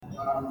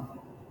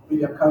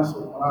Media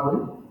Council of Malawi,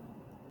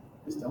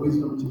 Mr.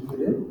 Wisdom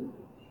Chifede,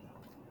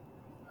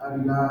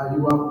 and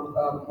you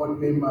have board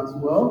member as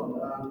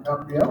well,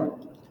 Gabriel,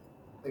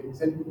 the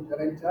Executive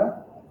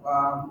Director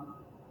of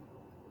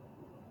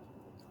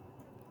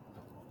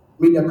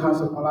Media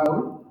Council of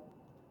Malawi,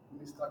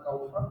 Mr.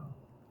 Kaufa,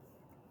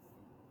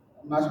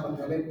 National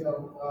Director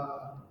of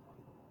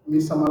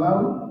Mr.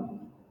 Malawi,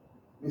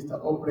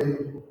 Mr.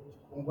 Aubrey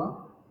Chikungwa,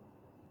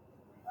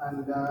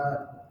 and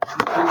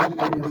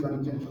ladies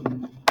and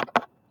gentlemen.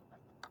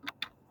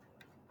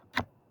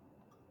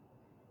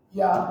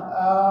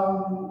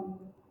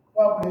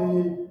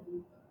 Probably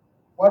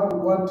what we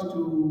want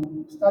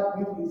to start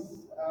with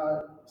is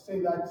say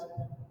that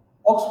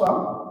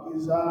Oxfam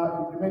is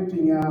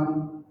implementing a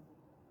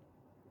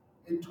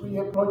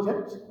 2-year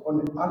project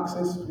on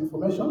access to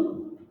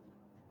information.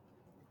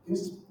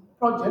 This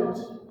project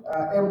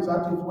aims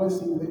at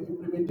influencing the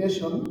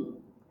implementation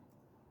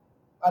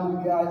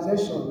and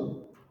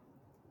realization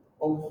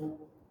of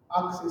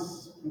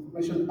Access to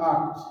Information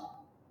Act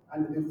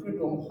and the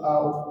freedom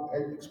of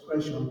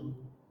expression.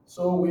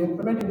 So we're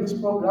implementing this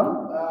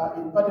program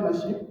in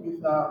partnership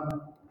with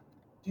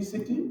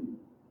DCT,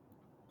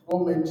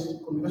 Government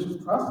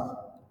Communications Trust,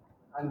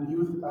 and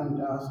Youth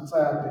and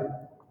Society.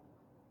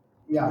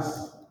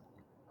 Yes,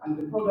 and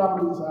the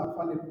program is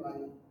funded by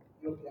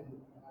European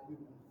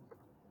Union.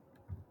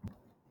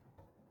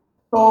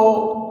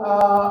 So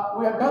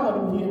we are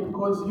gathering here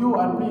because you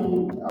and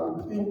me,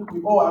 I think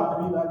we all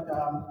agree that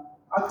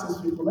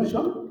access to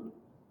information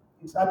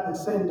is at the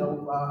center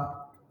of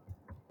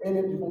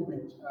any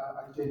development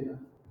agenda.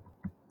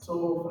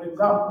 So, for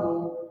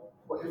example,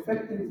 for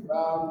effective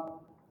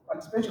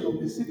participation of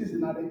the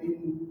citizenry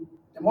in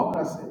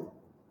democracy,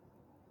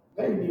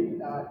 they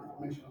need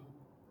information.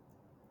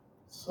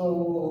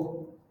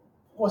 So,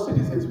 for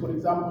citizens, for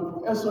example,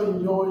 to also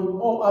enjoy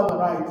all other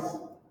rights,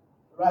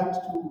 right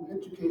to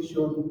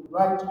education,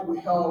 right to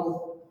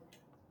health,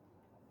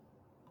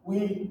 we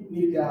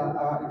need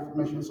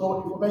information.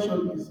 So,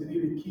 information is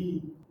really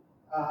key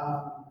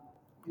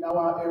in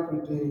our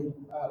everyday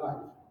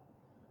life.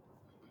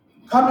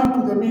 Coming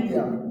to the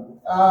media,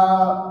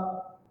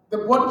 the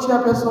board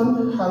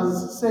chairperson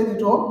has said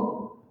it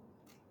all,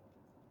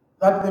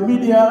 that the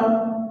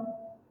media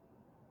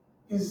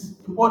is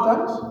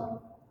important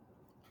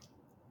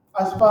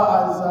as far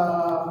as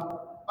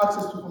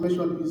access to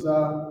information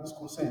is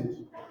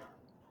concerned.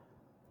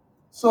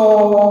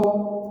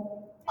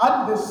 So,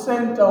 at the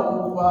center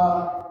of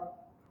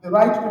the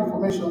right to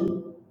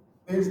information,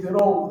 there is the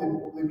role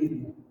of the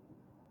media.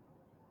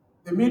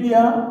 The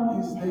media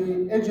is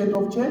the agent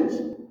of change,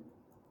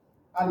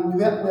 and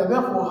we are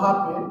therefore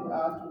happy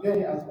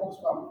today as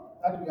Oxfam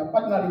that we are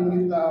partnering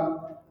with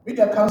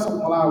Media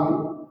Council of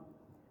Malawi,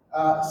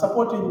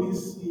 supporting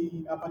this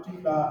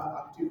particular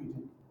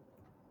activity.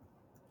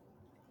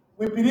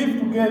 We believe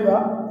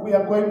together we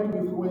are going to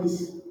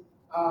influence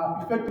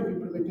effective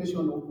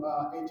implementation of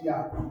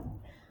ATI.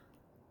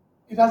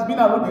 It has been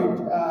alluded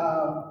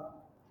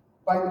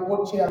by the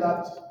board chair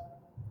that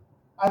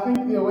I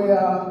think there were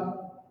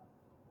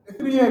a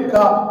 3-year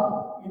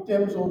gap in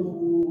terms of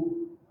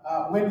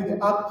when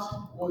the act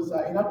was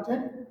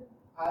enacted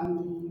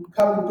and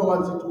coming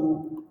towards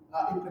to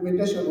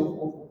implementation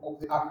of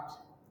the act.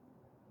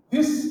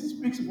 This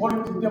speaks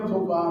volumes in terms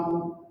of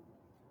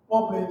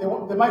probably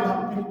there might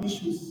have been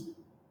issues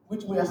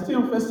which we are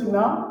still facing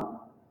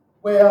now,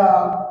 where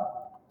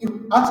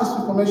access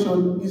to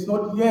information is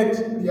not yet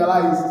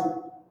realized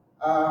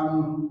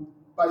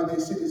by the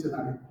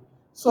citizenry.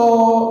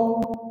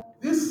 So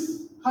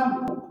this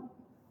handbook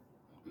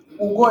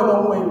will go a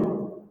long way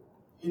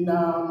in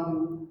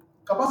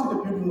capacity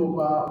building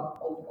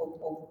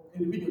of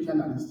individual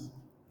journalists.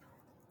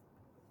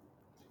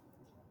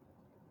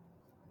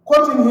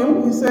 Quoting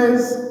him, he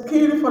says,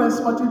 key reference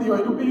material,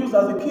 it will be used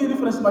as a key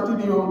reference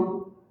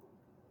material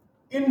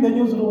in the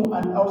newsroom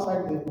and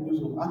outside the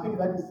newsroom. I think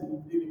that is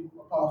really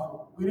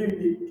powerful. We really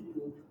need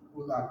to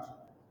do that.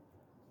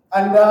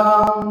 And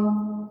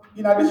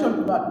in addition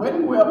to that,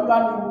 when we are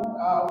planning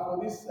for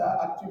this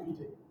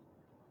activity,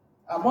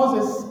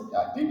 Moses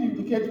did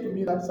indicate to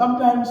me that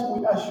sometimes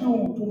we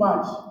assume too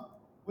much.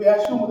 We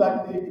assume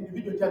that the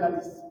individual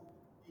journalist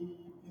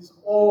is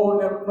all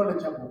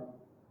knowledgeable.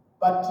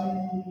 But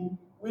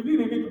we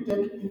really need to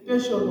take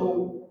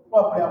intentional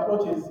probably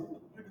approaches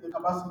due to the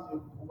capacity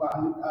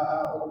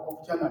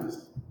of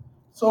journalists.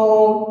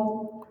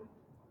 So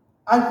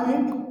I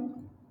think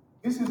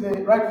this is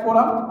the right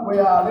forum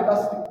where let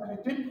us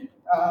critique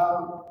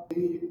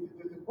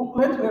the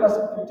booklet, let us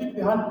critique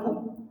the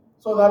handbook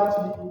so that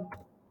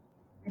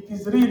it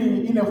is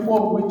really in a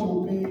form which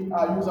will be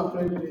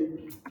user-friendly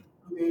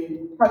to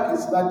the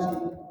practice that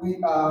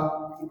we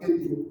are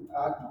intending to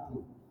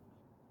do.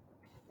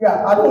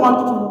 Yeah, I don't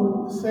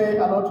want to say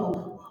a lot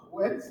of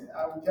words.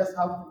 We just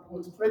have to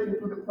go straight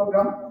into the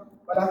program.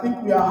 But I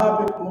think we are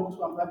happy from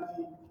Oxfam that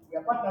we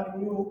are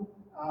partnering you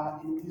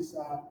in this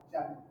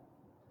journey.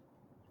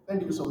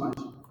 Thank you so much.